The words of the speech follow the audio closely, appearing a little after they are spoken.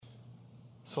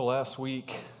So last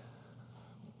week,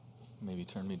 maybe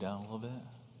turn me down a little bit.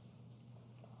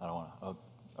 I don't want to. Oh,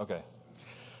 okay.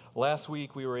 Last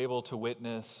week, we were able to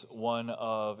witness one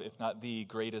of, if not the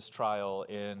greatest trial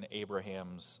in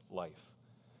Abraham's life.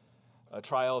 A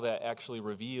trial that actually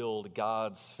revealed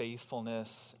God's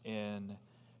faithfulness in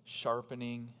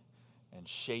sharpening and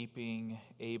shaping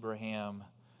Abraham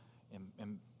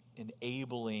and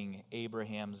enabling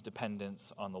Abraham's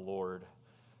dependence on the Lord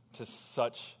to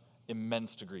such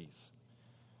immense degrees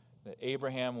that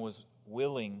Abraham was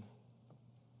willing,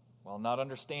 while not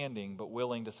understanding, but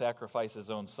willing to sacrifice his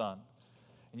own son.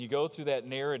 And you go through that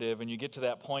narrative and you get to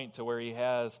that point to where he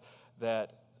has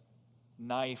that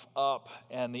knife up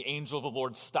and the angel of the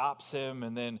Lord stops him,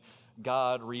 and then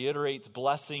God reiterates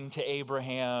blessing to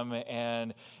Abraham,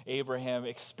 and Abraham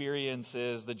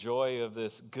experiences the joy of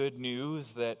this good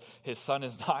news that his son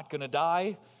is not going to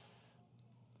die.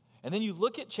 And then you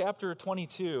look at chapter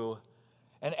 22,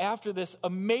 and after this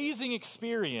amazing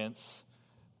experience,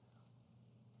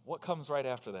 what comes right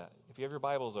after that? If you have your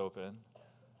Bibles open,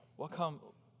 what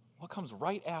comes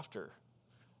right after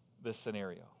this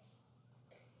scenario?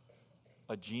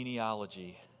 A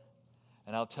genealogy.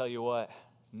 And I'll tell you what,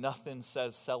 nothing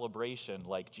says celebration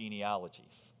like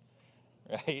genealogies,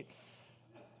 right?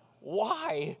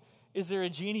 Why is there a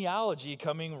genealogy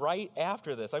coming right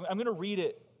after this? I'm going to read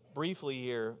it briefly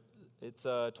here. It's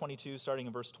 22, starting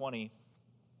in verse 20.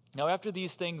 Now after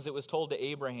these things it was told to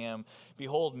Abraham,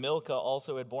 behold, Milcah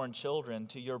also had borne children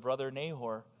to your brother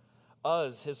Nahor.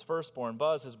 Uz, his firstborn,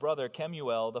 Buz, his brother,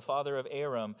 Kemuel, the father of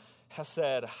Aram,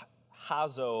 Hesed,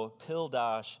 Hazo,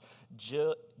 Pildash,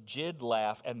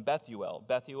 Jidlaph, and Bethuel.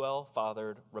 Bethuel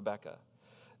fathered Rebekah.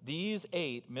 These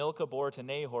 8 Milcah bore to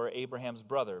Nahor, Abraham's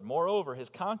brother. Moreover,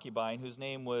 his concubine, whose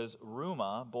name was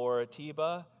Reumah, bore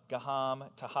Tebah, Gaham,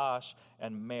 Tahash,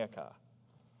 and Maacah.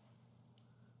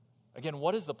 Again,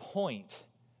 what is the point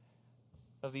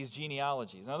of these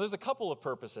genealogies? Now, there's a couple of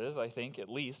purposes, I think, at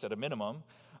least, at a minimum.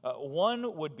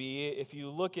 One would be, if you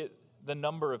look at the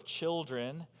number of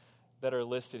children that are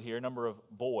listed here, number of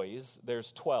boys,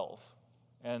 there's 12.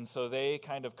 And so they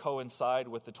kind of coincide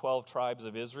with the 12 tribes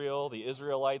of Israel. The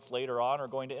Israelites later on are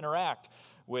going to interact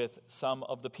with some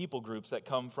of the people groups that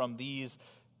come from these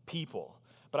people.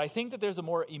 But I think that there's a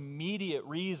more immediate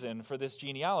reason for this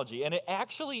genealogy, and it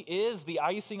actually is the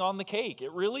icing on the cake.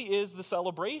 It really is the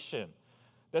celebration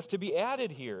that's to be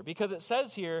added here, because it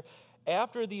says here,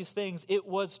 after these things, it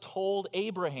was told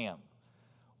Abraham.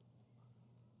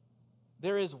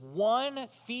 There is one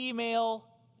female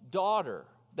daughter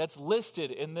that's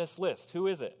listed in this list. Who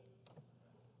is it?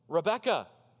 Rebekah.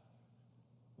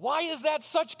 Why is that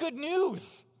such good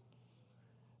news?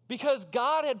 Because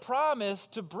God had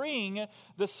promised to bring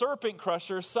the serpent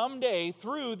crusher someday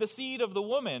through the seed of the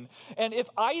woman. And if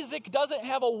Isaac doesn't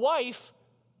have a wife,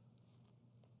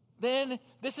 then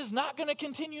this is not going to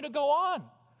continue to go on.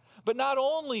 But not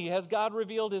only has God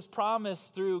revealed his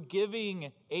promise through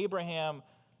giving Abraham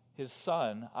his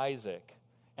son, Isaac,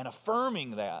 and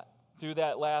affirming that through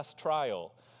that last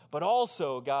trial, but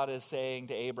also God is saying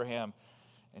to Abraham,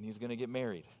 and he's going to get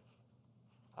married.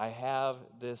 I have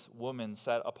this woman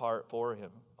set apart for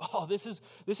him. Oh, this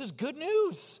is good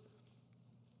news.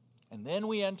 And then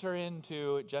we enter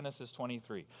into Genesis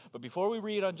 23. But before we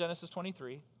read on Genesis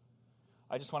 23,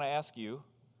 I just want to ask you,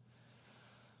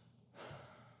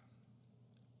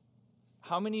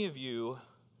 how many of you,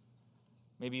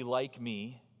 maybe like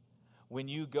me, when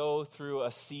you go through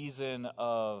a season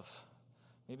of,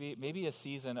 maybe a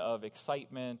season of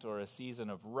excitement or a season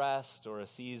of rest or a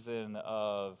season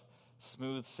of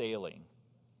smooth sailing,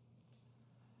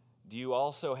 do you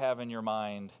also have in your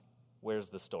mind, where's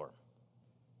the storm?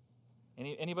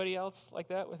 Anybody else like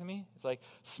that with me? It's like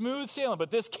smooth sailing,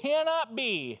 but this cannot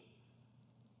be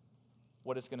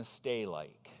what it's going to stay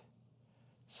like.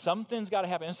 Something's got to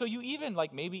happen. And so you even,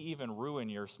 maybe even ruin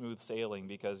your smooth sailing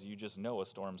because you just know a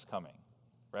storm's coming,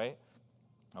 right?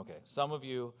 Okay, some of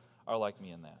you are like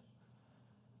me in that.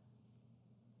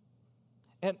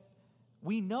 And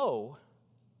we know,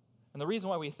 and the reason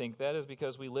why we think that is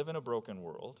because we live in a broken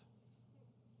world.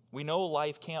 We know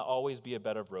life can't always be a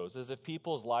bed of roses. If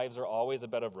people's lives are always a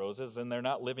bed of roses, then they're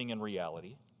not living in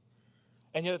reality.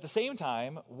 And yet at the same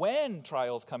time, when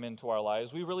trials come into our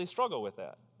lives, we really struggle with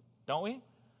that, don't we?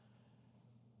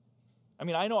 I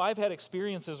mean, I know I've had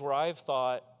experiences where I've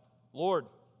thought, Lord,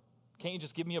 can't you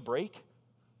just give me a break?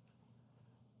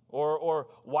 Or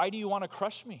why do you want to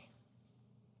crush me?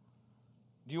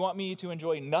 Do you want me to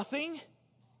enjoy nothing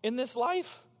in this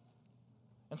life?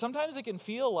 And sometimes it can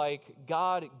feel like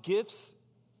God gifts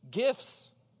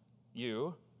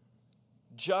you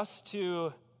just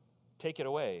to take it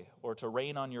away or to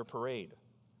rain on your parade.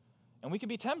 And we can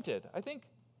be tempted. I think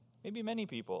maybe many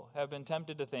people have been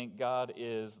tempted to think God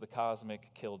is the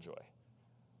cosmic killjoy.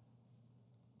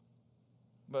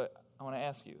 But I want to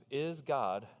ask you, is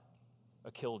God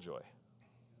a killjoy?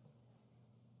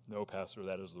 No, Pastor,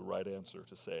 that is the right answer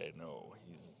to say. No,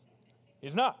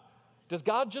 he's not. Does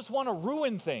God just want to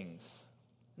ruin things?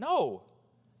 No.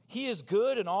 He is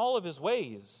good in all of his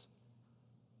ways.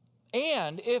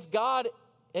 And if God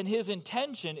and his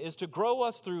intention is to grow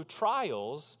us through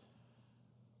trials,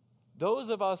 those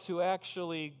of us who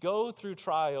actually go through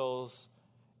trials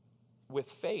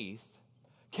with faith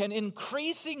can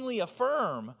increasingly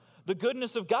affirm the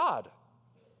goodness of God.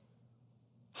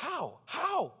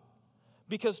 How?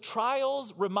 Because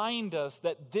trials remind us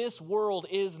that this world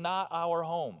is not our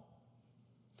home.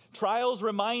 Trials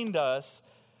remind us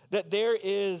that there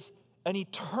is an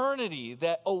eternity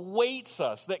that awaits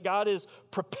us, that God is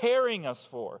preparing us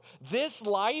for. This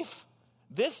life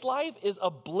is a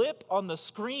blip on the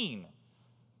screen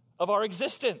of our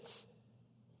existence.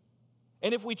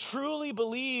 And if we truly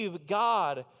believe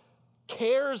God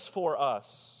cares for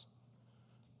us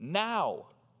now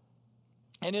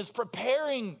and is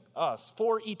preparing us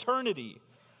for eternity,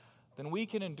 then we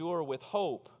can endure with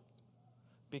hope,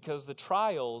 because the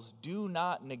trials do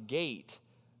not negate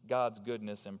God's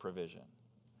goodness and provision.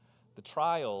 The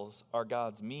trials are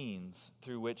God's means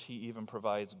through which he even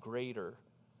provides greater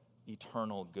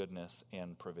eternal goodness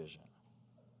and provision.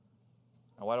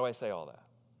 Now, why do I say all that?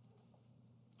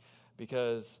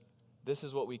 Because this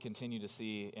is what we continue to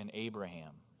see in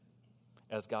Abraham.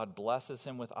 As God blesses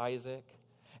him with Isaac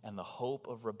and the hope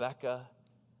of Rebekah,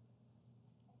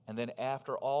 and then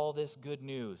after all this good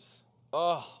news,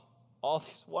 all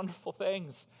these wonderful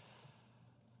things,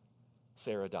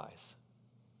 Sarah dies.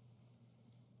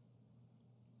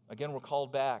 Again, we're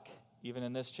called back, even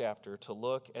in this chapter, to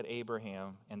look at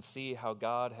Abraham and see how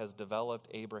God has developed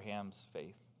Abraham's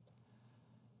faith.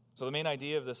 So the main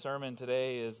idea of the sermon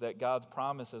today is that God's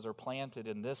promises are planted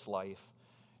in this life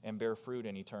and bear fruit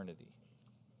in eternity.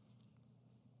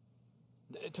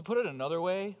 To put it another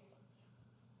way,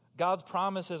 God's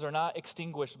promises are not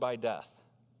extinguished by death.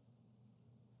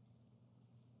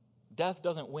 Death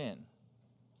doesn't win.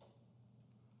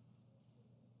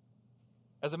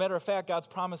 As a matter of fact, God's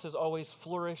promises always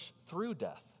flourish through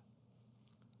death.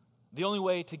 The only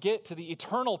way to get to the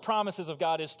eternal promises of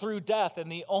God is through death,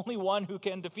 and the only one who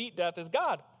can defeat death is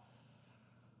God.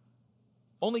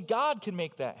 Only God can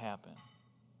make that happen.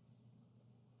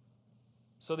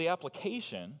 So the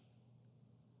application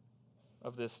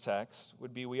of this text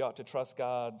would be we ought to trust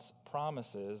God's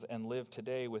promises and live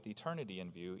today with eternity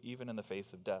in view, even in the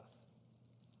face of death.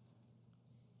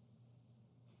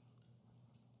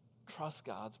 Trust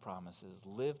God's promises,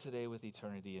 live today with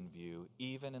eternity in view,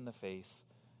 even in the face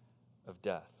of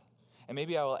death. And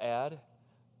maybe I will add,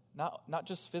 not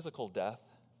just physical death,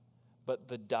 but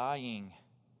the dying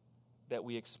that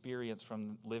we experience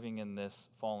from living in this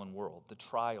fallen world, the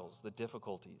trials, the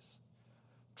difficulties.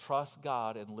 Trust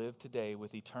God and live today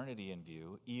with eternity in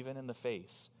view, even in the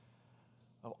face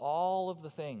of all of the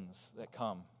things that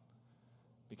come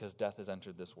because death has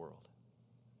entered this world.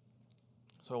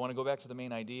 So I want to go back to the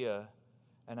main idea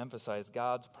and emphasize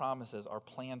God's promises are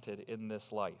planted in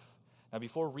this life. Now,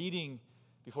 before reading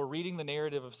the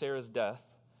narrative of Sarah's death,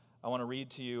 I want to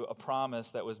read to you a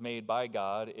promise that was made by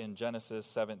God in Genesis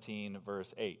 17,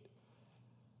 verse 8.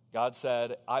 God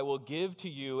said, "I will give to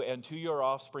you and to your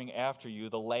offspring after you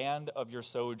the land of your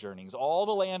sojournings, all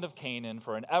the land of Canaan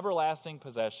for an everlasting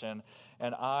possession,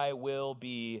 and I will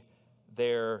be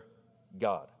their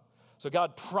God." So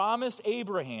God promised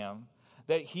Abraham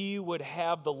that he would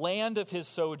have the land of his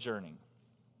sojourning.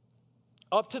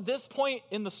 Up to this point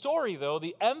in the story, though,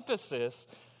 the emphasis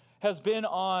has been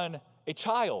on a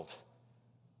child.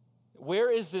 Where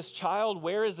is this child?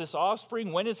 Where is this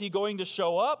offspring? When is he going to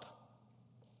show up?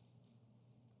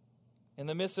 In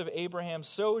the midst of Abraham's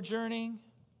sojourning,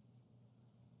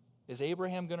 is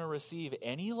Abraham going to receive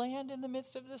any land in the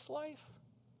midst of this life?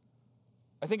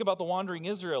 I think about the wandering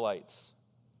Israelites,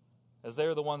 as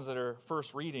they're the ones that are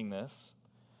first reading this,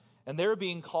 and they're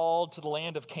being called to the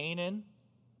land of Canaan.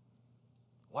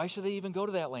 Why should they even go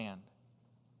to that land?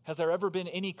 Has there ever been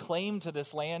any claim to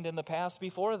this land in the past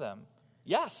before them?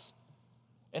 Yes.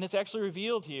 And it's actually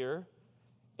revealed here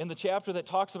in the chapter that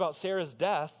talks about Sarah's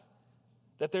death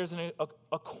that there's an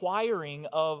acquiring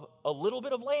of a little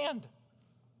bit of land.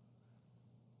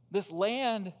 This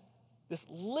little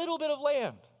bit of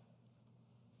land,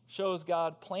 shows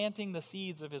God planting the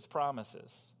seeds of his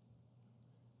promises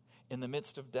in the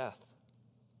midst of death.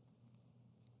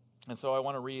 And so I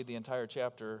want to read the entire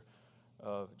chapter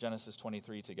of Genesis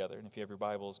 23 together. And if you have your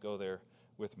Bibles, go there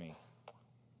with me.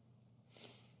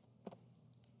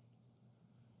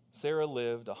 Sarah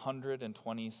lived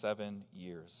 127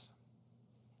 years.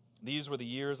 These were the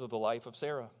years of the life of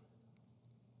Sarah.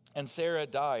 And Sarah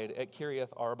died at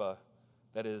Kiriath Arba,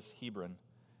 that is Hebron,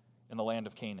 in the land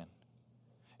of Canaan.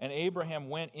 And Abraham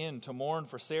went in to mourn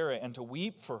for Sarah and to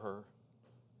weep for her.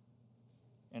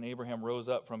 And Abraham rose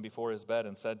up from before his bed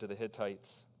and said to the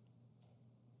Hittites,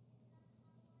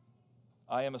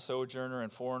 I am a sojourner and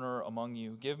foreigner among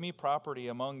you. Give me property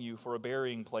among you for a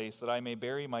burying place, that I may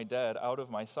bury my dead out of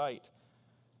my sight.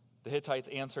 The Hittites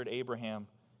answered Abraham,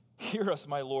 Hear us,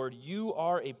 my Lord, you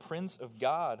are a prince of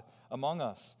God among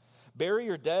us. Bury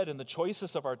your dead in the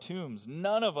choicest of our tombs.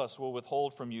 None of us will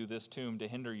withhold from you this tomb to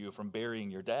hinder you from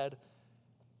burying your dead.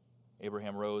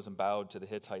 Abraham rose and bowed to the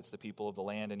Hittites, the people of the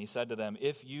land, and he said to them,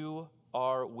 If you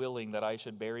are willing that I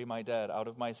should bury my dead out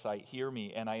of my sight, hear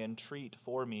me, and I entreat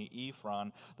for me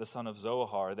Ephron, the son of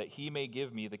Zohar, that he may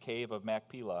give me the cave of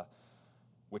Machpelah,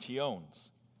 which he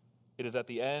owns. It is at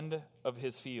the end of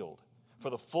his field. For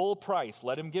the full price,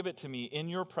 let him give it to me in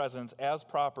your presence as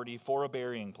property for a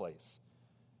burying place.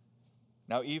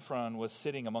 Now Ephron was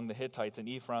sitting among the Hittites, and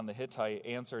Ephron the Hittite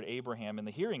answered Abraham in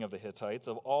the hearing of the Hittites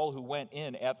of all who went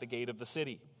in at the gate of the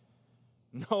city.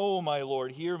 No, my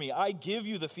Lord, hear me. I give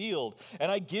you the field, and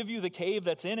I give you the cave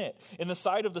that's in it. In the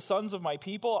sight of the sons of my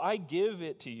people, I give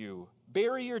it to you.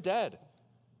 Bury your dead.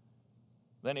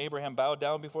 Then Abraham bowed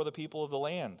down before the people of the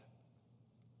land.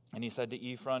 And he said to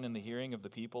Ephron in the hearing of the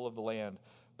people of the land,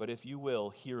 But if you will,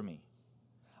 hear me.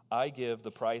 I give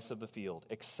the price of the field.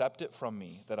 Accept it from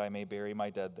me, that I may bury my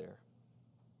dead there.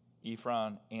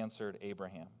 Ephron answered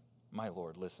Abraham, My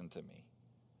Lord, listen to me.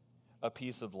 A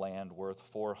piece of land worth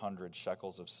 400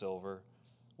 shekels of silver.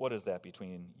 What is that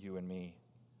between you and me?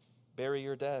 Bury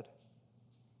your dead.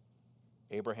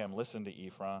 Abraham listened to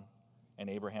Ephron, and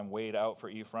Abraham weighed out for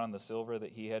Ephron the silver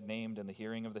that he had named in the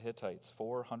hearing of the Hittites,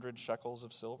 400 shekels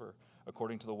of silver,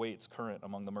 according to the weights current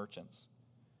among the merchants.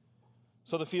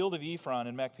 So the field of Ephron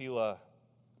in Machpelah,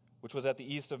 which was at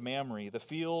the east of Mamre, the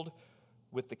field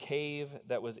with the cave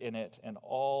that was in it, and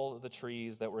all the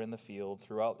trees that were in the field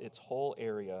throughout its whole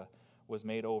area, was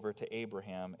made over to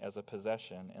Abraham as a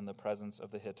possession in the presence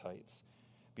of the Hittites,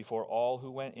 before all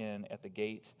who went in at the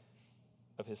gate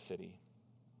of his city.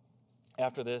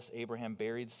 After this, Abraham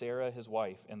buried Sarah, his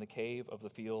wife, in the cave of the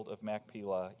field of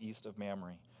Machpelah, east of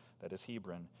Mamre, that is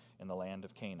Hebron, in the land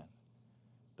of Canaan.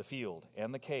 The field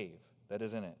and the cave that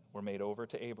is in it were made over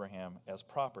to Abraham as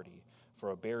property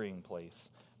for a burying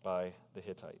place by the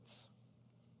Hittites.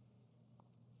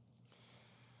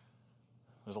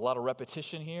 There's a lot of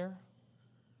repetition here.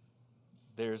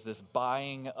 There's this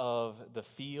buying of the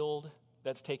field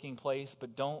that's taking place,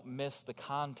 but don't miss the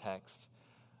context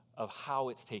of how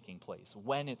it's taking place,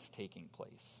 when it's taking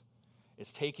place.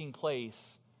 It's taking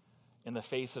place in the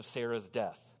face of Sarah's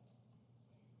death.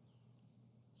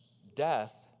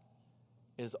 Death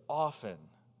is often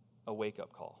a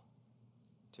wake-up call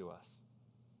to us.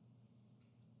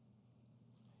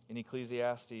 In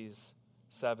Ecclesiastes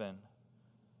 7,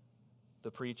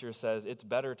 the preacher says, It's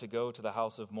better to go to the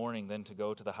house of mourning than to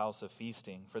go to the house of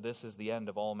feasting, for this is the end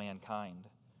of all mankind,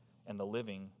 and the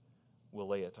living will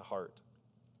lay it to heart.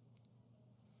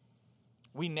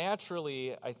 We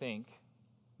naturally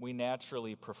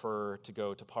prefer to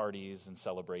go to parties and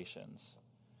celebrations.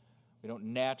 We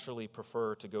don't naturally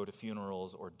prefer to go to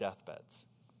funerals or deathbeds.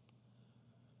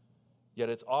 Yet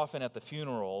it's often at the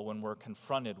funeral when we're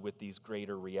confronted with these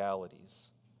greater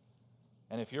realities.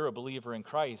 And if you're a believer in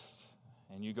Christ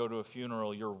and you go to a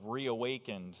funeral, you're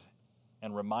reawakened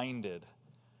and reminded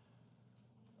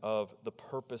of the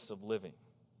purpose of living.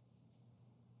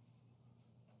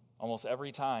 Almost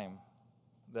every time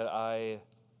that I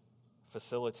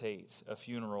facilitate a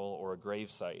funeral or a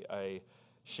gravesite, I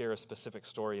share a specific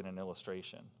story and an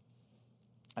illustration.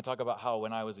 I talk about how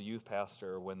when I was a youth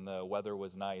pastor, when the weather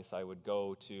was nice, I would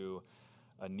go to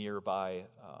a nearby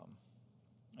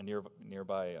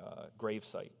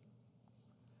gravesite,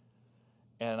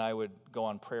 and I would go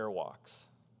on prayer walks.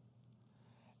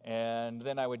 And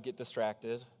then I would get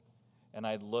distracted, and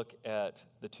I'd look at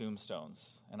the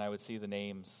tombstones, and I would see the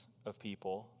names of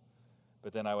people,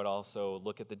 but then I would also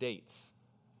look at the dates.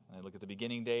 And I'd look at the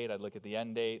beginning date, I'd look at the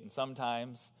end date, and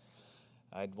sometimes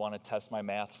I'd want to test my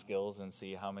math skills and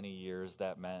see how many years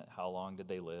that meant, how long did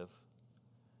they live.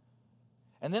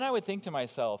 And then I would think to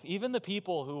myself, even the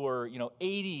people who were,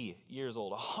 80 years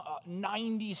old,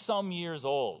 90-some years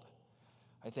old,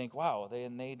 I think, wow, they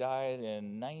died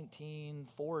in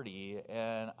 1940,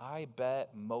 and I bet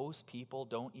most people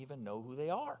don't even know who they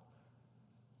are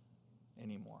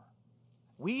anymore.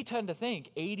 We tend to think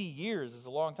 80 years is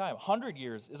a long time. 100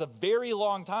 years is a very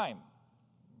long time,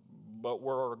 but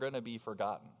we're going to be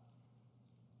forgotten.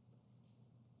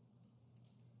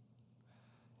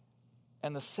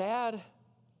 And the sad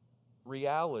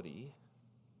reality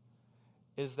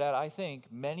is that I think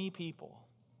many people,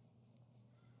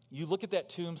 you look at that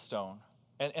tombstone,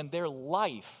 and their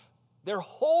life, their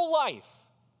whole life,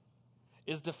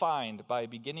 is defined by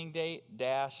beginning date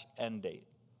dash end date.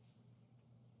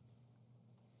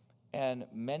 And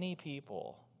many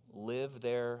people live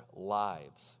their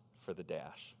lives for the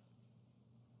dash.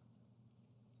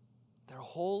 Their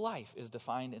whole life is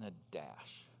defined in a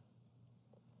dash.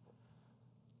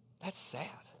 That's sad.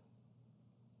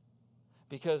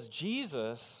 Because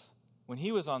Jesus, when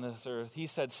he was on this earth, he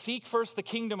said, seek first the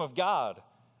kingdom of God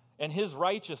and his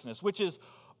righteousness, which is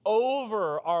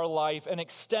over our life and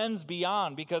extends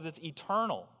beyond because it's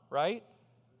eternal, right?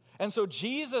 And so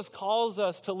Jesus calls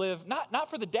us to live not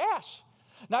for the dash,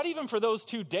 not even for those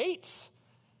 2 dates.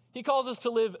 He calls us to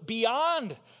live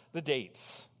beyond the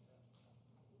dates,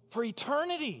 for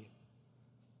eternity.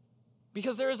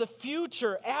 Because there is a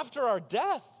future after our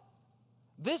death.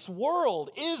 This world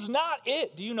is not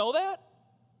it. Do you know that?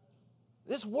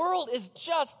 This world is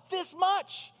just this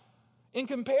much in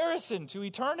comparison to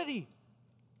eternity.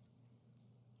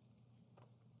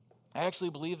 I actually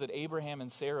believe that Abraham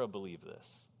and Sarah believed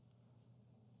this.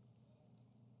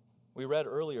 We read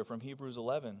earlier from Hebrews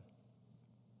 11.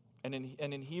 And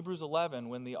in Hebrews 11,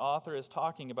 when the author is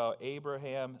talking about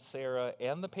Abraham, Sarah,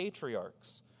 and the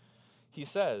patriarchs, he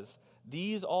says,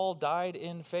 these all died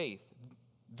in faith.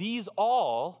 These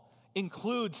all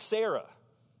include Sarah.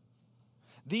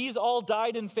 These all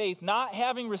died in faith, not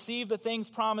having received the things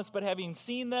promised, but having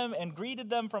seen them and greeted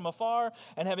them from afar,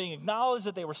 and having acknowledged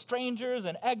that they were strangers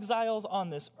and exiles on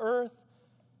this earth.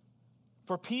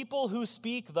 For people who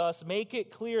speak thus make it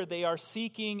clear they are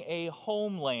seeking a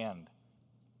homeland.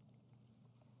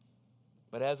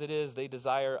 But as it is, they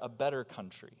desire a better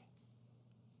country,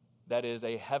 that is,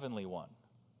 a heavenly one.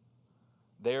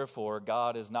 Therefore,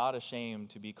 God is not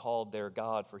ashamed to be called their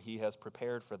God, for he has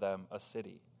prepared for them a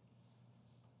city.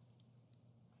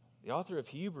 The author of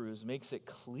Hebrews makes it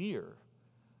clear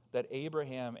that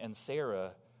Abraham and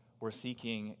Sarah were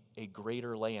seeking a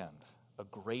greater land, a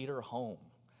greater home.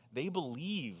 They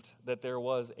believed that there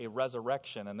was a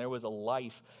resurrection and there was a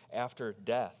life after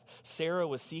death. Sarah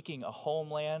was seeking a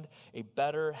homeland, a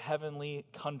better heavenly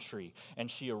country,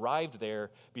 and she arrived there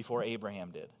before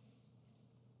Abraham did.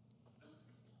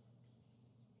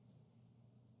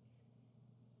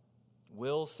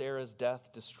 Will Sarah's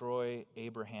death destroy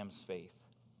Abraham's faith?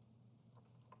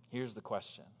 Here's the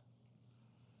question.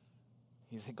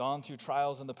 He's gone through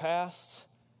trials in the past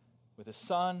with his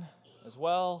son as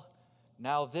well.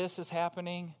 Now this is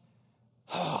happening.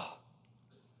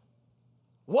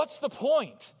 What's the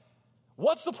point?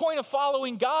 What's the point of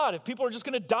following God if people are just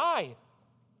going to die?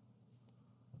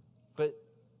 But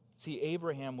see,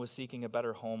 Abraham was seeking a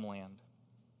better homeland.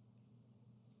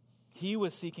 He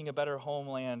was seeking a better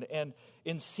homeland, and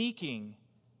in seeking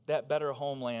that better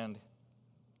homeland,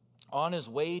 on his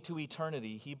way to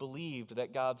eternity, he believed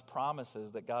that God's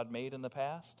promises that God made in the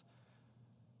past,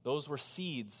 those were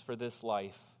seeds for this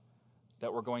life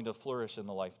that were going to flourish in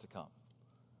the life to come.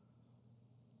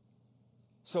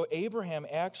 So Abraham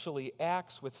actually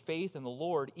acts with faith in the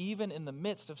Lord even in the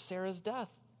midst of Sarah's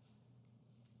death.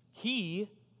 He,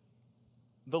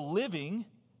 the living,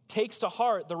 takes to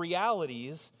heart the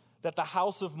realities that the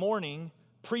house of mourning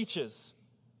preaches,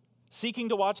 seeking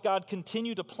to watch God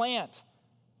continue to plant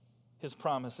his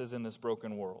promises in this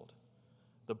broken world.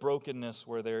 The brokenness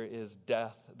where there is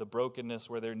death, the brokenness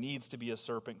where there needs to be a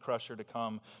serpent crusher to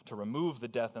come to remove the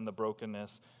death and the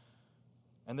brokenness.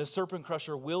 And this serpent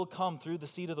crusher will come through the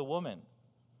seed of the woman,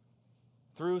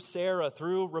 through Sarah,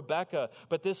 through Rebekah.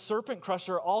 But this serpent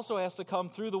crusher also has to come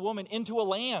through the woman into a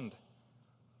land.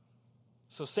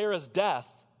 So Sarah's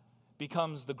death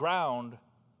becomes the ground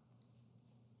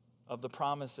of the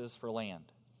promises for land.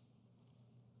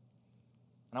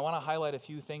 And I want to highlight a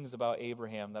few things about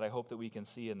Abraham that I hope that we can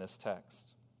see in this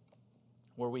text,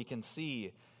 where we can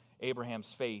see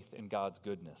Abraham's faith in God's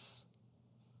goodness.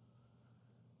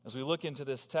 As we look into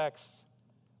this text,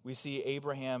 we see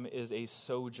Abraham is a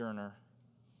sojourner.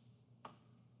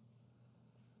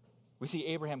 We see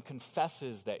Abraham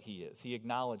confesses that he is. He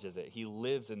acknowledges it. He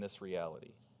lives in this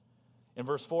reality. In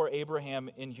verse 4, Abraham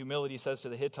in humility says to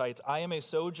the Hittites, I am a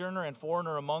sojourner and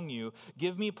foreigner among you.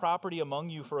 Give me property among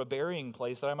you for a burying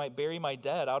place that I might bury my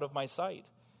dead out of my sight.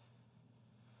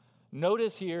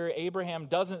 Notice here, Abraham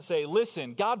doesn't say,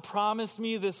 listen, God promised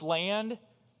me this land.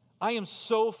 I am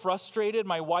so frustrated.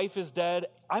 My wife is dead.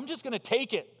 I'm just going to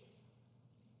take it.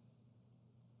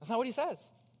 That's not what he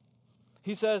says.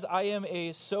 He says, I am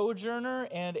a sojourner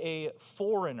and a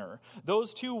foreigner.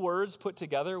 Those two words put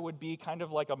together would be kind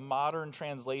of like a modern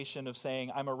translation of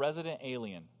saying, I'm a resident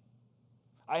alien.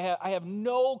 I have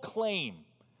no claim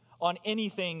on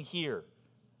anything here.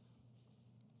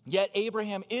 Yet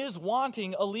Abraham is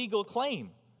wanting a legal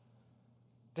claim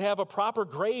to have a proper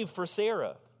grave for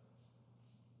Sarah.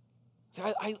 See,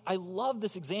 I love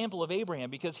this example of Abraham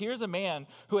because here's a man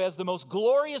who has the most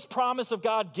glorious promise of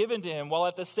God given to him, while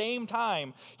at the same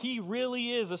time, he really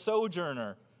is a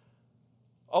sojourner,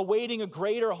 awaiting a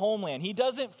greater homeland. He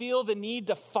doesn't feel the need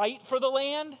to fight for the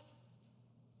land.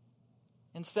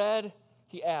 Instead,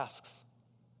 he asks.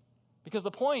 Because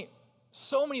the point,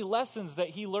 so many lessons that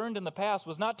he learned in the past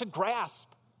was not to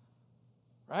grasp,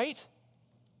 right?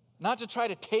 Not to try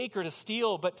to take or to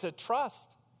steal, but to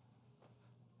trust.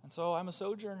 And so I'm a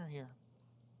sojourner here.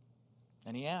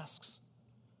 And he asks.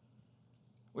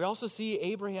 We also see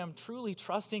Abraham truly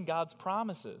trusting God's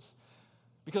promises.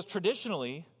 Because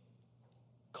traditionally,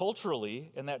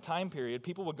 culturally, in that time period,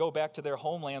 people would go back to their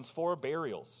homelands for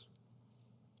burials.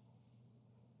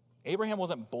 Abraham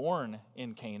wasn't born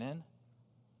in Canaan.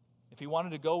 If he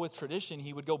wanted to go with tradition,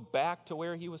 he would go back to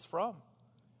where he was from.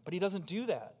 But he doesn't do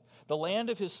that. The land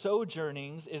of his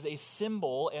sojournings is a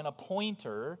symbol and a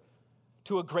pointer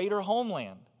to a greater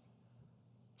homeland.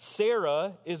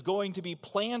 Sarah is going to be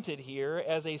planted here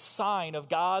as a sign of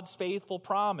God's faithful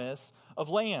promise of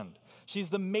land. She's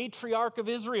the matriarch of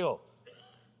Israel.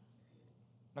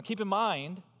 Now keep in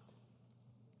mind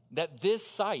that this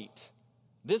site,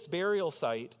 this burial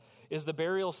site, is the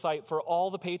burial site for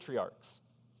all the patriarchs.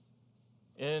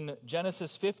 In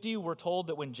Genesis 50, we're told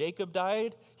that when Jacob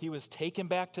died, he was taken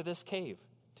back to this cave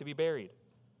to be buried.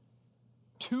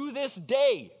 To this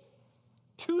day,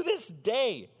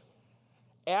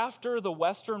 after the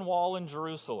Western Wall in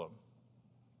Jerusalem,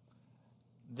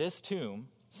 this tomb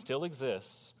still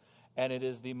exists, and it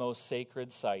is the most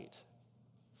sacred site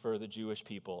for the Jewish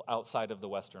people outside of the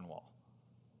Western Wall.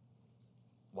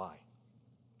 Why?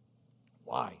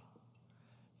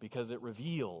 Because it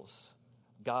reveals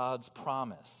God's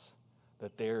promise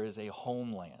that there is a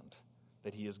homeland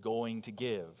that he is going to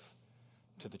give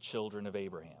to the children of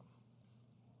Abraham.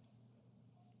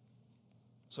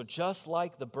 So just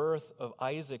like the birth of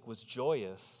Isaac was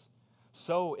joyous,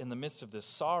 so in the midst of this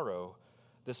sorrow,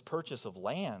 this purchase of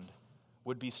land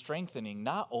would be strengthening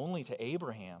not only to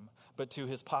Abraham, but to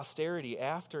his posterity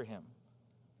after him.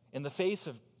 In the face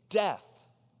of death,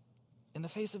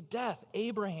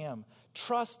 Abraham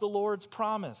trusts the Lord's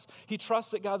promise. He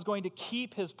trusts that God's going to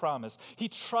keep his promise. He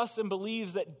trusts and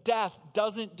believes that death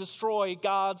doesn't destroy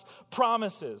God's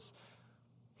promises.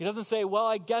 He doesn't say, well,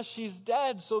 I guess she's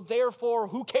dead, so therefore,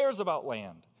 who cares about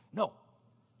land? No,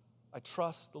 I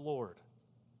trust the Lord.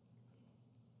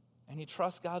 And he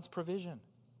trusts God's provision.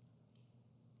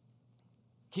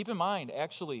 Keep in mind,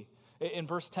 actually, in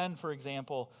verse 10, for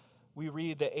example, we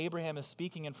read that Abraham is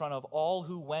speaking in front of all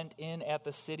who went in at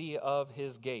the city of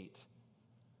his gate.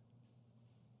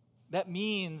 That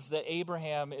means that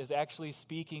Abraham is actually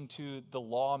speaking to the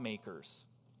lawmakers.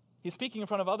 He's speaking in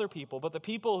front of other people, but the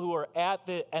people who are at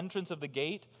the entrance of the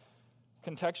gate,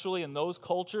 contextually in those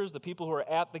cultures, the people who are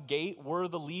at the gate were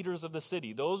the leaders of the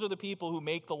city. Those are the people who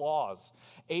make the laws.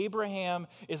 Abraham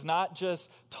is not just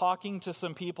talking to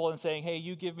some people and saying, hey,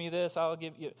 you give me this, I'll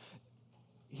give you.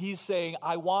 He's saying,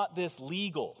 I want this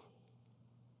legal.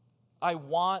 I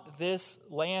want this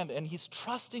land. And he's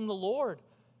trusting the Lord.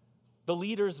 The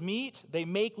leaders meet, they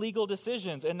make legal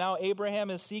decisions, and now Abraham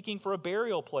is seeking for a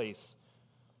burial place.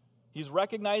 He's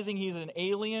recognizing he's an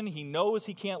alien. He knows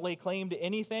he can't lay claim to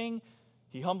anything.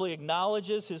 He humbly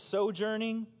acknowledges his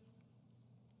sojourning.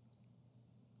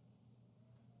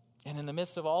 And in the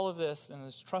midst of all of this, and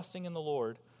his trusting in the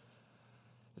Lord,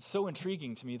 it's so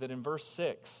intriguing to me that in verse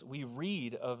 6, we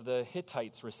read of the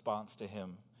Hittites' response to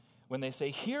him when they say,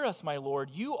 hear us, my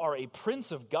Lord, you are a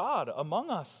prince of God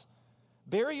among us.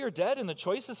 Bury your dead in the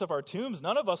choicest of our tombs.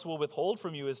 None of us will withhold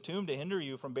from you his tomb to hinder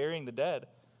you from burying the dead.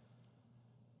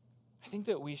 I think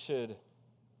that we should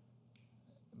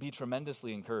be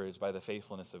tremendously encouraged by the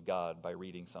faithfulness of God by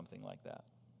reading something like that.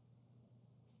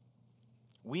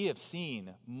 We have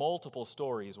seen multiple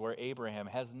stories where Abraham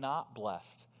has not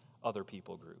blessed other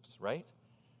people groups, right?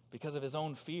 Because of his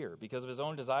own fear, because of his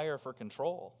own desire for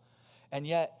control. And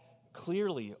yet,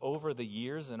 clearly, over the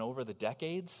years and over the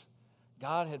decades,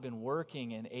 God had been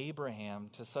working in Abraham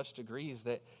to such degrees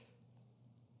that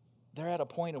they're at a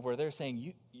point of where they're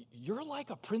saying, you're like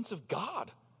a prince of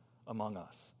God among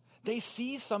us. They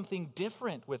see something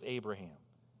different with Abraham.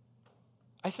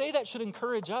 I say that should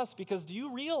encourage us because do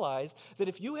you realize that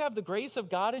if you have the grace of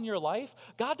God in your life,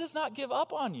 God does not give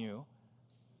up on you.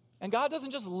 And God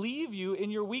doesn't just leave you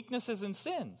in your weaknesses and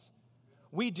sins.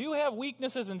 We do have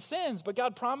weaknesses and sins, but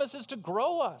God promises to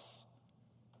grow us.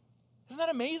 Isn't that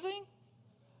amazing?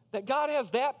 That God has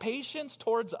that patience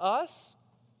towards us.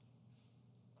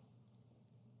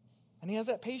 And he has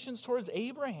that patience towards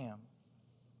Abraham.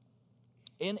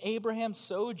 In Abraham's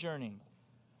sojourning,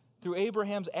 through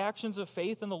Abraham's actions of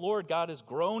faith in the Lord, God has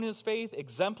grown his faith,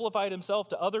 exemplified himself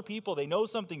to other people. They know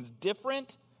something's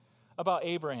different about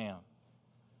Abraham.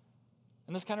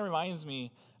 And this kind of reminds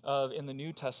me of in the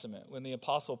New Testament when the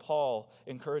Apostle Paul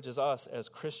encourages us as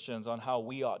Christians on how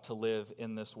we ought to live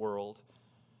in this world.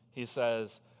 He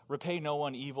says, repay no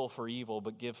one evil for evil,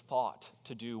 but give thought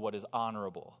to do what is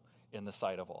honorable in the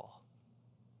sight of all.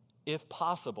 If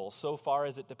possible, so far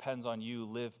as it depends on you,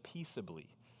 live peaceably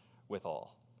with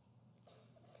all.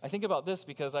 I think about this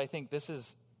because I think this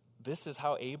is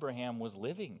how Abraham was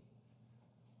living,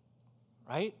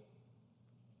 right?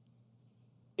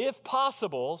 If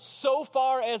possible, so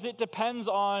far as it depends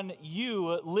on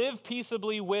you, live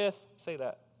peaceably with, say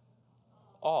that,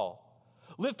 all.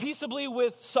 Live peaceably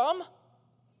with some?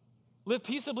 Live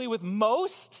peaceably with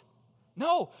most?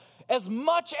 No, as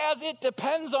much as it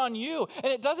depends on you. And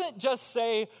it doesn't just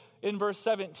say in verse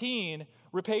 17,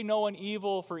 repay no one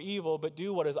evil for evil, but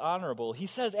do what is honorable. He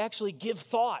says actually give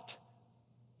thought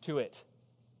to it.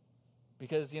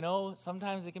 Because,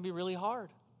 sometimes it can be really hard.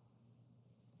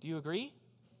 Do you agree?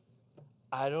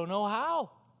 I don't know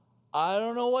how. I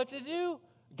don't know what to do.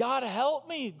 God, help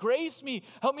me, grace me,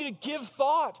 help me to give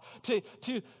thought,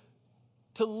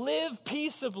 to live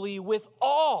peaceably with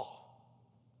all.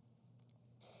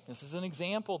 This is an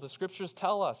example the scriptures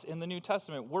tell us in the New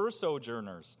Testament. We're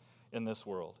sojourners in this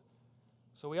world.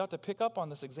 So we ought to pick up on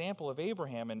this example of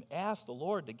Abraham and ask the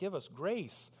Lord to give us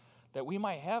grace that we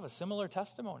might have a similar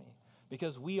testimony,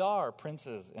 because we are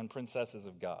princes and princesses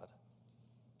of God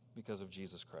because of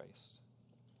Jesus Christ.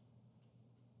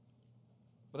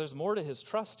 But there's more to his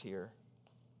trust here.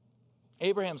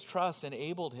 Abraham's trust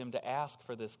enabled him to ask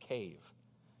for this cave.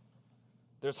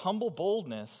 There's humble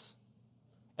boldness,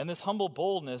 and this humble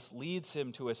boldness leads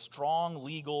him to a strong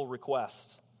legal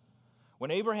request. When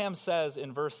Abraham says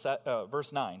in verse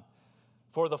 9,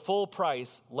 for the full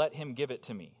price, let him give it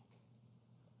to me.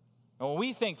 And when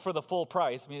we think for the full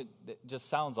price, it just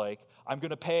sounds like I'm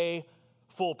going to pay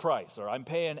full price, or I'm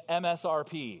paying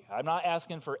MSRP. I'm not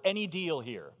asking for any deal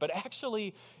here. But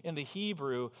actually, in the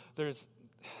Hebrew, there's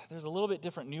a little bit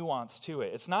different nuance to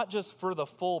it. It's not just for the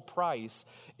full price.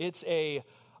 It's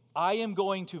I am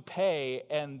going to pay,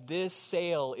 and this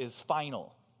sale is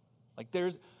final.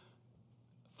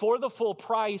 For the full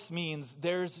price means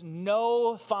there's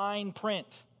no fine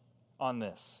print on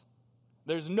this.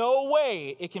 There's no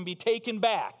way it can be taken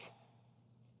back.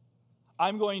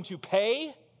 I'm going to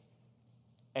pay,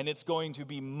 and it's going to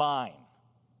be mine.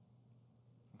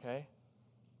 Okay?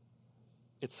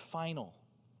 It's final.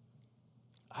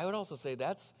 I would also say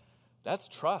that's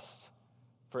trust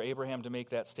for Abraham to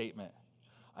make that statement.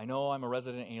 I know I'm a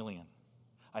resident alien.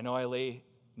 I know I lay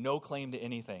no claim to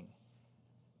anything.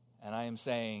 And I am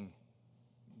saying,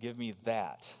 give me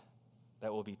that.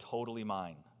 That will be totally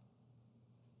mine.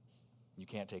 You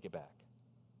can't take it back.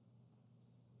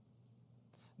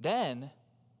 Then,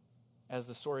 as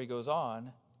the story goes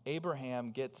on,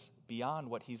 Abraham gets beyond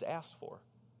what he's asked for.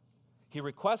 He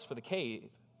requests for the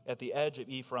cave at the edge of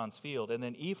Ephron's field, and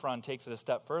then Ephron takes it a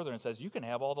step further and says, you can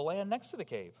have all the land next to the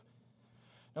cave.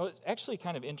 Now, it's actually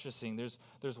kind of interesting.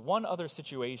 There's one other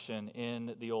situation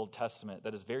in the Old Testament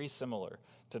that is very similar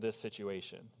to this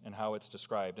situation and how it's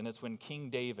described, and it's when King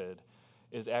David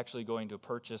is actually going to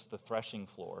purchase the threshing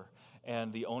floor,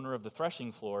 and the owner of the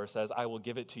threshing floor says, I will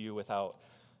give it to you without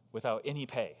any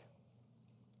pay.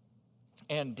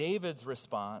 And David's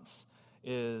response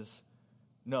is,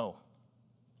 no,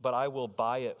 but I will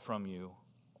buy it from you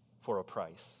for a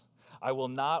price. I will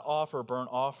not offer burnt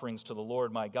offerings to the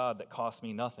Lord my God that cost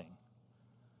me nothing.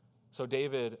 So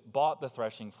David bought the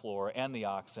threshing floor and the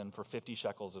oxen for 50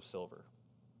 shekels of silver.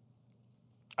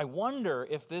 I wonder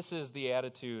if this is the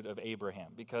attitude of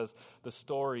Abraham, because the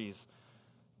stories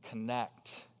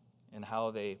connect in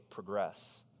how they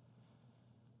progress.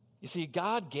 You see,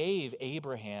 God gave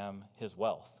Abraham his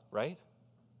wealth, right?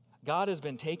 God has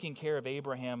been taking care of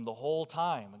Abraham the whole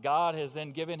time. God has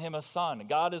then given him a son.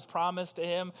 God has promised to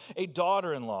him a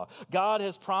daughter-in-law. God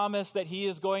has promised that he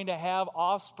is going to have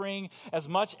offspring as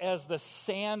much as the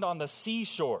sand on the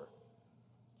seashore.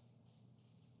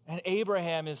 And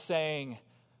Abraham is saying,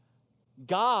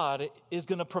 God is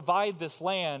going to provide this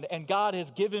land, and God has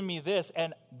given me this,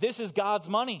 and this is God's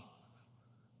money.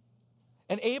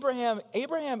 And Abraham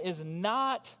is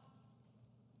not,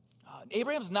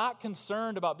 Abraham's not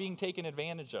concerned about being taken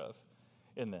advantage of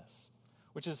in this,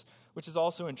 which is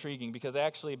also intriguing because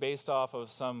actually based off of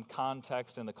some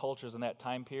context in the cultures in that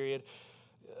time period,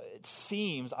 it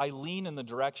seems, I lean in the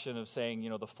direction of saying,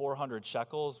 the 400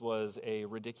 shekels was a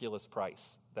ridiculous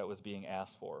price that was being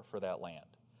asked for that land.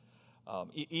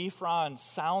 Ephron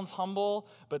sounds humble,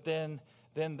 but then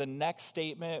the next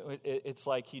statement, it's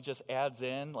like he just adds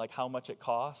in like how much it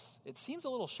costs. It seems a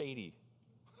little shady.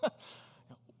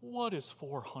 What is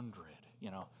 400?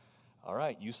 All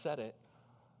right, you said it.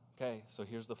 Okay, so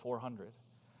here's the 400.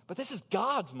 But this is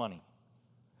God's money.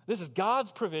 This is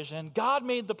God's provision. God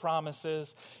made the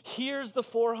promises. Here's the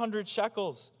 400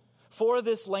 shekels for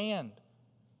this land.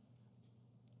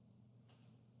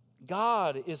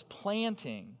 God is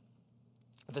planting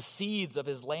the seeds of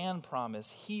his land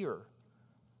promise here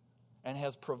and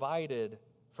has provided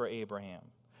for Abraham.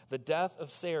 The death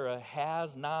of Sarah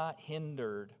has not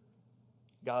hindered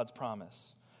God's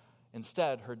promise.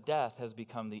 Instead, her death has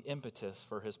become the impetus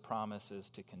for his promises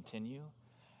to continue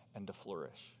and to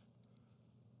flourish.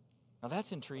 Now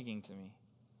that's intriguing to me.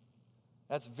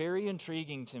 That's very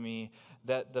intriguing to me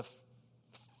that the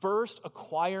first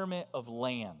acquirement of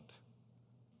land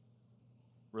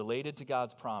related to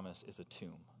God's promise is a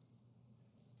tomb.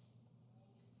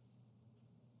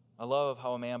 I love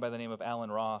how a man by the name of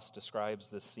Alan Ross describes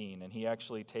this scene, and he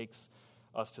actually takes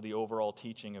us to the overall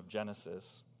teaching of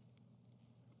Genesis.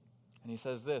 And he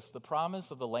says this: the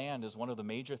promise of the land is one of the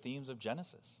major themes of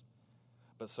Genesis,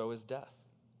 but so is death.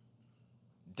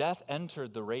 Death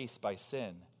entered the race by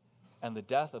sin, and the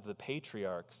death of the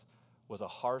patriarchs was a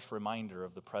harsh reminder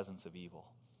of the presence of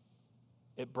evil.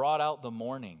 It brought out the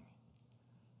mourning,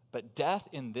 but death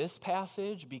in this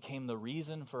passage became the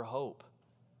reason for hope.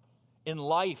 In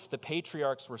life, the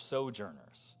patriarchs were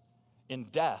sojourners. In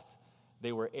death,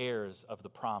 they were heirs of the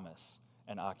promise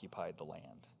and occupied the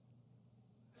land.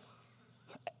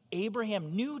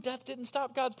 Abraham knew death didn't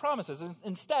stop God's promises.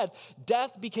 Instead,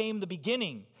 death became the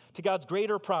beginning to God's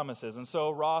greater promises. And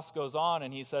so Ross goes on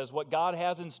and he says, what God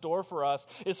has in store for us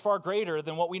is far greater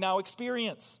than what we now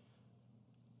experience.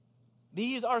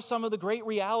 These are some of the great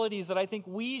realities that I think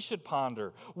we should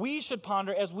ponder. We should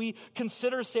ponder as we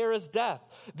consider Sarah's death.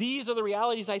 These are the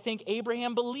realities I think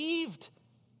Abraham believed.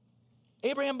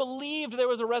 Abraham believed there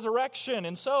was a resurrection.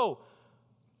 And so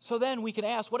then we can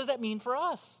ask, what does that mean for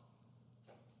us?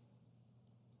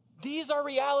 These are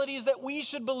realities that we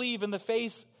should believe in the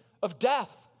face of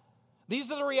death. These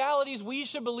are the realities we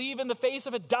should believe in the face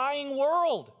of a dying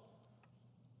world.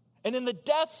 And in the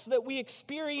deaths that we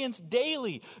experience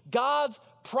daily, God's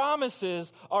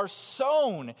promises are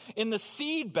sown in the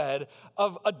seedbed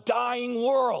of a dying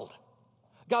world.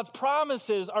 God's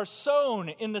promises are sown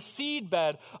in the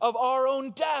seedbed of our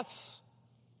own deaths.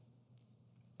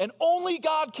 And only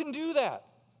God can do that.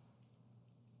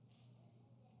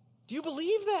 Do you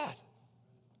believe that?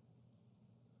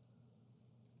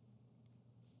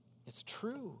 It's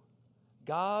true.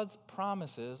 God's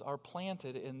promises are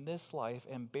planted in this life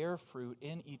and bear fruit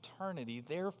in eternity.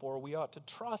 Therefore, we ought to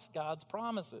trust God's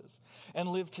promises and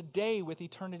live today with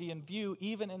eternity in view,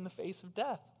 even in the face of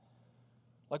death.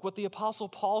 Like what the Apostle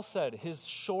Paul said, his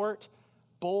short,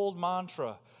 bold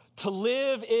mantra: to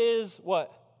live is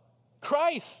what?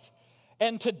 Christ.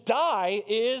 And to die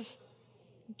is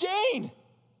gain.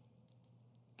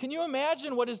 Can you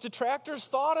imagine what his detractors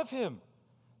thought of him?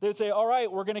 They'd say, all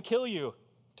right, we're going to kill you.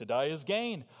 To die is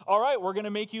gain. All right, we're going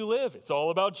to make you live. It's all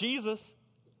about Jesus.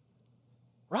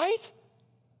 Right?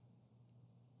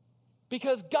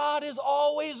 Because God is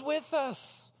always with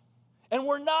us. And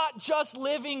we're not just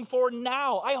living for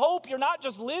now. I hope you're not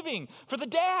just living for the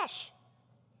dash.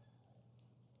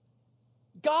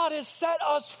 God has set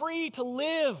us free to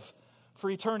live for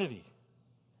eternity.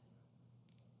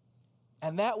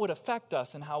 And that would affect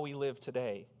us in how we live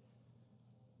today.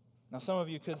 Now, some of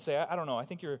you could say, I don't know, I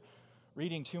think you're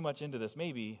reading too much into this,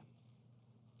 maybe.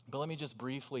 But let me just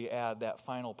briefly add that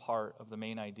final part of the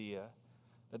main idea,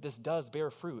 that this does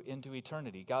bear fruit into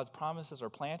eternity. God's promises are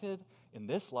planted in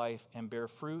this life and bear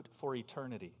fruit for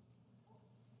eternity.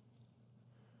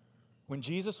 When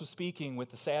Jesus was speaking with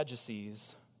the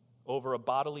Sadducees over a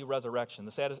bodily resurrection,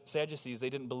 the Sadducees, they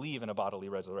didn't believe in a bodily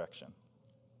resurrection.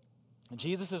 And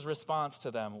Jesus' response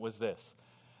to them was this: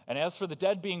 and as for the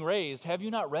dead being raised, have you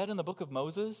not read in the book of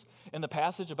Moses, in the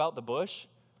passage about the bush?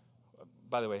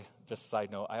 By the way, just a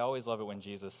side note, I always love it when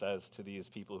Jesus says to these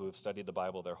people who have studied the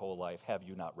Bible their whole life, have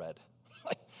you not read?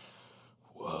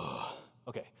 Whoa.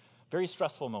 Okay, very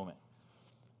stressful moment.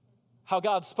 How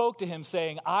God spoke to him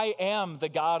saying, I am the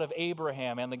God of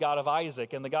Abraham and the God of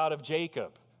Isaac and the God of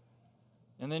Jacob.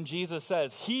 And then Jesus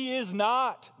says, he is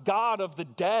not God of the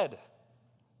dead,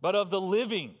 but of the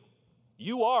living.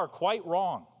 You are quite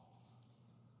wrong.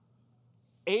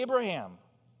 Abraham,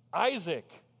 Isaac,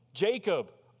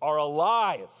 Jacob are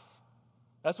alive.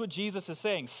 That's what Jesus is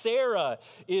saying. Sarah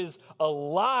is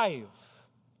alive.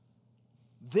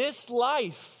 This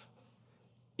life,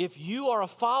 if you are a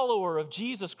follower of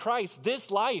Jesus Christ, this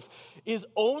life is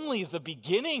only the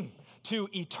beginning to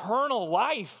eternal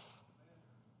life.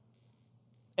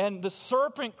 And the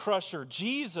serpent crusher,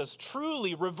 Jesus,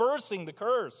 truly reversing the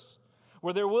curse,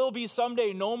 where there will be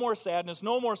someday no more sadness,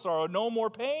 no more sorrow, no more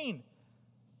pain.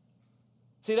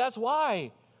 See, that's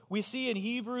why we see in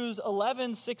Hebrews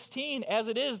 11:16, as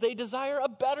it is, they desire a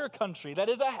better country, that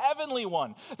is a heavenly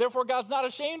one. Therefore, God's not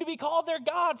ashamed to be called their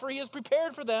God, for he has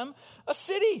prepared for them a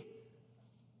city.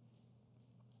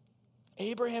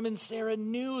 Abraham and Sarah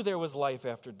knew there was life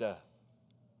after death.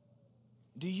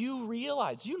 Do you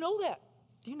realize? Do you know that?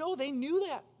 Do you know they knew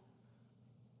that?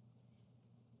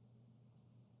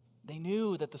 They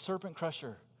knew that the serpent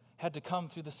crusher had to come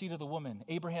through the seed of the woman.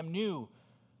 Abraham knew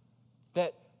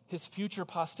that his future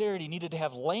posterity needed to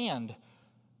have land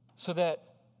so that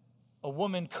a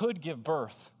woman could give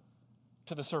birth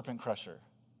to the serpent crusher.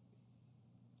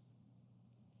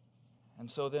 And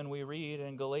so then we read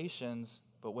in Galatians,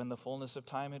 but when the fullness of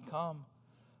time had come,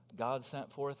 God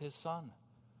sent forth his Son,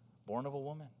 born of a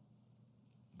woman,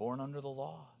 born under the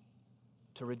law,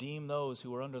 to redeem those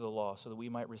who were under the law so that we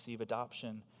might receive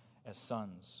adoption as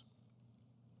sons.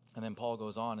 And then Paul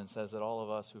goes on and says that all of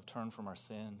us who have turned from our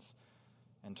sins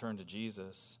and turned to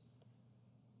Jesus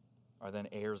are then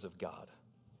heirs of God,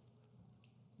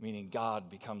 meaning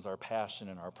God becomes our passion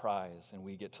and our prize, and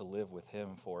we get to live with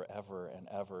him forever and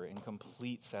ever in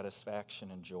complete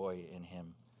satisfaction and joy in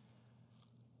him.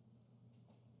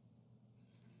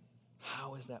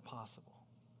 How is that possible?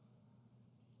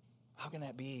 How can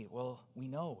that be? Well, we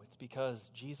know it's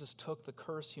because Jesus took the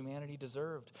curse humanity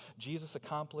deserved. Jesus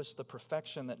accomplished the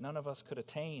perfection that none of us could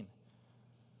attain.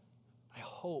 I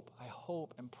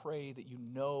hope and pray that you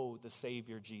know the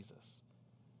Savior Jesus.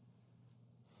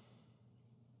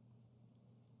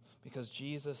 Because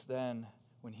Jesus then,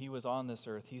 when he was on this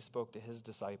earth, he spoke to his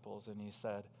disciples and he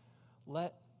said,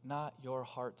 "Let not your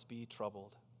hearts be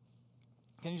troubled."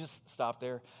 Can you just stop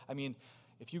there? I mean,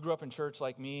 if you grew up in church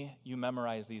like me, you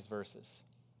memorize these verses.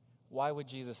 Why would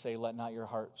Jesus say, "Let not your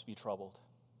hearts be troubled"?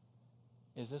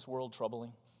 Is this world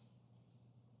troubling?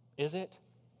 Is it?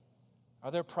 Are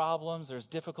there problems, there's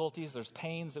difficulties, there's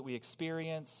pains that we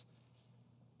experience?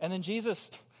 And then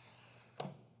Jesus,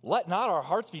 let not our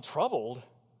hearts be troubled.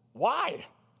 Why?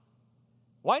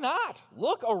 Why not?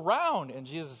 Look around. And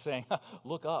Jesus is saying,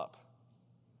 look up.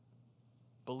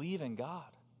 Believe in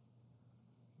God.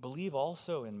 Believe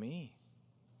also in me.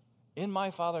 In my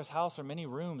Father's house are many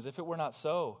rooms. If it were not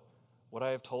so, would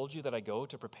I have told you that I go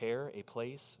to prepare a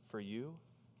place for you?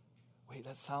 Wait,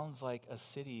 that sounds like a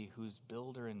city whose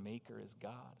builder and maker is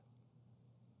God,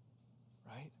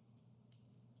 right?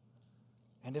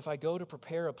 And if I go to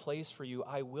prepare a place for you,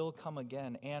 I will come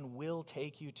again and will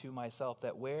take you to myself,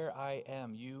 that where I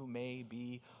am, you may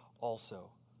be also.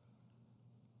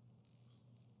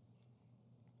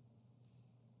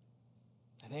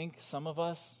 I think some of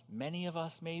us, many of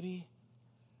us maybe,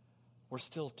 we're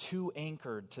still too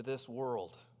anchored to this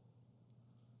world.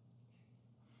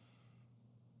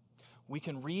 We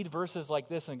can read verses like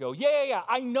this and go, yeah,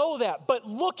 I know that, but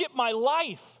look at my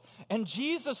life. And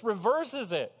Jesus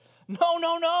reverses it.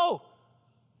 No.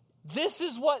 This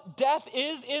is what death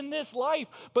is in this life.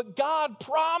 But God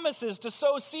promises to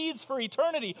sow seeds for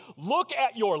eternity. Look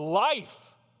at your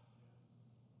life.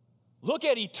 Look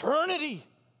at eternity.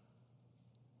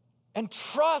 And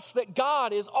trust that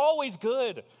God is always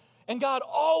good and God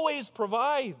always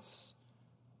provides.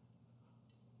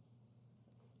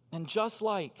 And just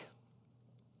like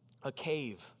a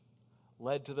cave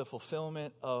led to the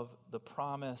fulfillment of the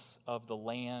promise of the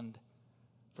land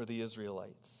for the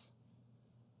Israelites,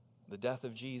 the death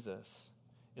of Jesus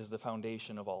is the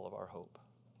foundation of all of our hope.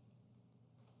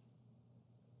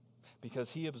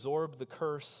 Because he absorbed the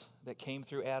curse that came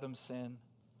through Adam's sin,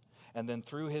 and then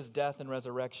through his death and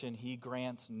resurrection, he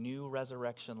grants new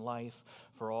resurrection life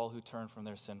for all who turn from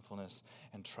their sinfulness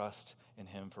and trust in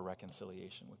him for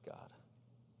reconciliation with God.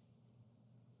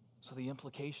 So the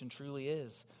implication truly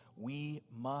is we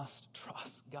must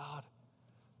trust God.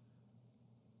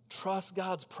 Trust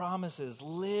God's promises.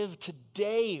 Live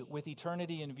today with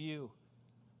eternity in view.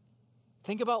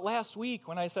 Think about last week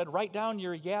when I said, write down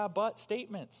your yeah, but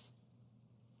statements.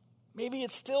 Maybe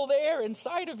it's still there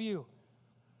inside of you.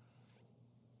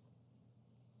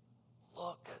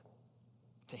 Look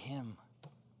to him.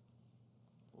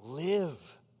 Live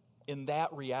in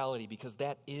that reality because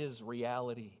that is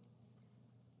reality.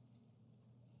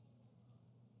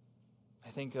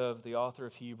 I think of the author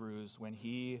of Hebrews when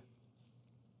he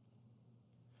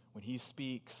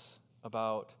speaks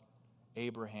about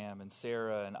Abraham and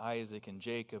Sarah and Isaac and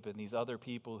Jacob and these other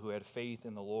people who had faith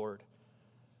in the Lord.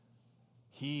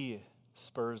 He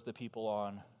spurs the people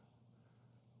on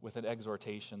with an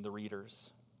exhortation, the readers.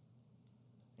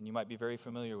 And you might be very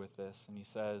familiar with this. And he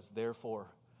says, therefore,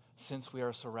 since we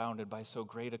are surrounded by so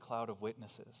great a cloud of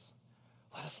witnesses,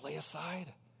 let us lay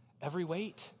aside every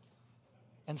weight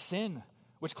and sin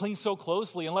which clings so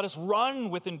closely, and let us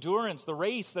run with endurance the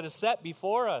race that is set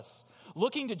before us,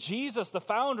 looking to Jesus, the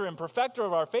founder and perfecter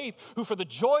of our faith, who for the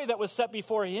joy that was set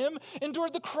before him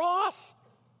endured the cross,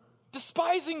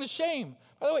 despising the shame.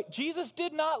 By the way, Jesus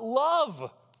did not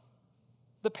love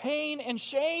the pain and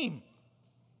shame.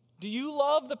 Do you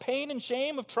love the pain and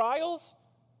shame of trials?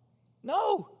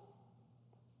 No.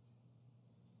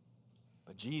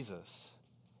 But Jesus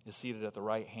is seated at the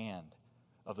right hand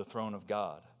of the throne of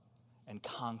God and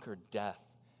conquered death.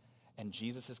 And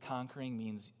Jesus' conquering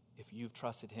means if you've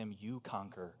trusted him, you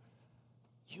conquer.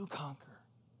 You conquer.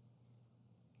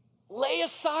 Lay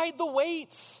aside the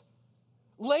weights.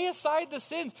 Lay aside the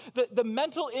sins. The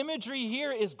mental imagery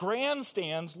here is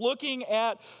grandstands looking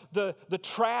at the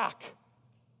track.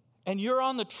 And you're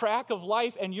on the track of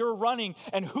life and you're running.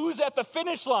 And who's at the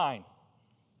finish line?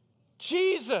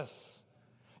 Jesus.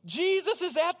 Jesus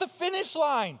is at the finish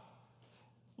line.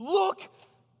 Look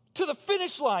to the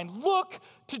finish line. Look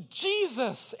to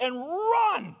Jesus and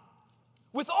run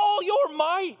with all your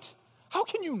might. How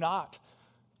can you not?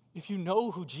 If you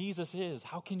know who Jesus is,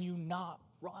 how can you not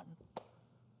run?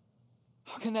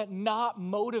 How can that not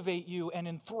motivate you and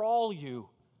enthrall you?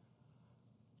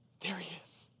 There he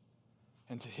is.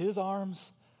 And to his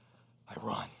arms, I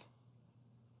run.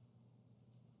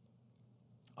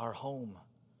 Our home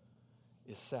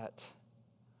is set.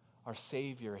 Our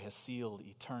Savior has sealed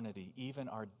eternity. Even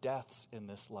our deaths in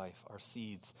this life are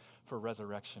seeds for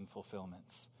resurrection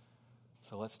fulfillments.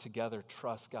 So let's together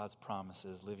trust God's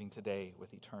promises, living today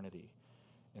with eternity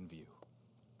in view.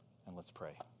 And let's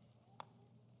pray.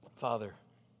 Father,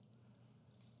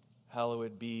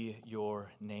 hallowed be your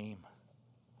name.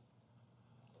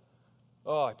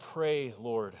 Oh, I pray,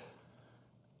 Lord,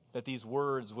 that these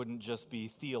words wouldn't just be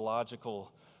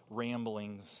theological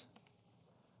ramblings,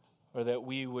 or that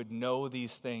we would know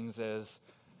these things as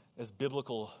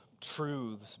biblical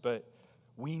truths, but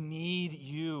we need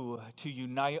you to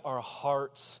unite our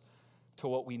hearts to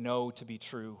what we know to be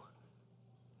true.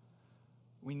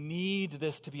 We need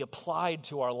this to be applied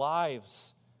to our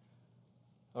lives,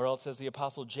 or else, as the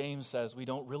Apostle James says, we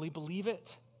don't really believe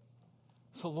it.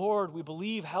 So, Lord, we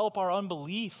believe, help our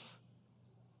unbelief.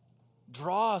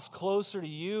 Draw us closer to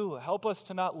you. Help us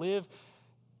to not live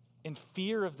in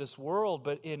fear of this world,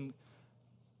 but in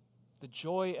the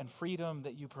joy and freedom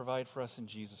that you provide for us in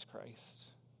Jesus Christ.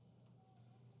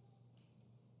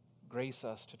 Grace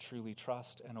us to truly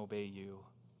trust and obey you.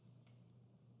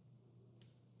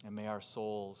 And may our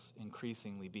souls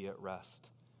increasingly be at rest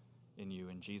in you.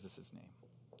 In Jesus' name,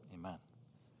 amen.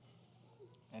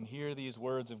 And hear these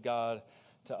words of God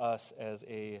to us as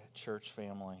a church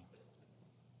family.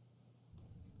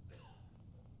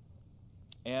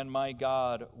 And my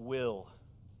God will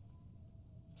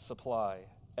supply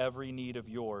every need of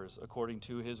yours according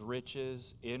to his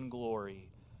riches in glory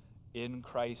in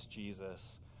Christ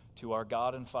Jesus. To our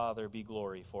God and Father be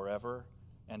glory forever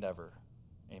and ever.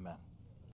 Amen.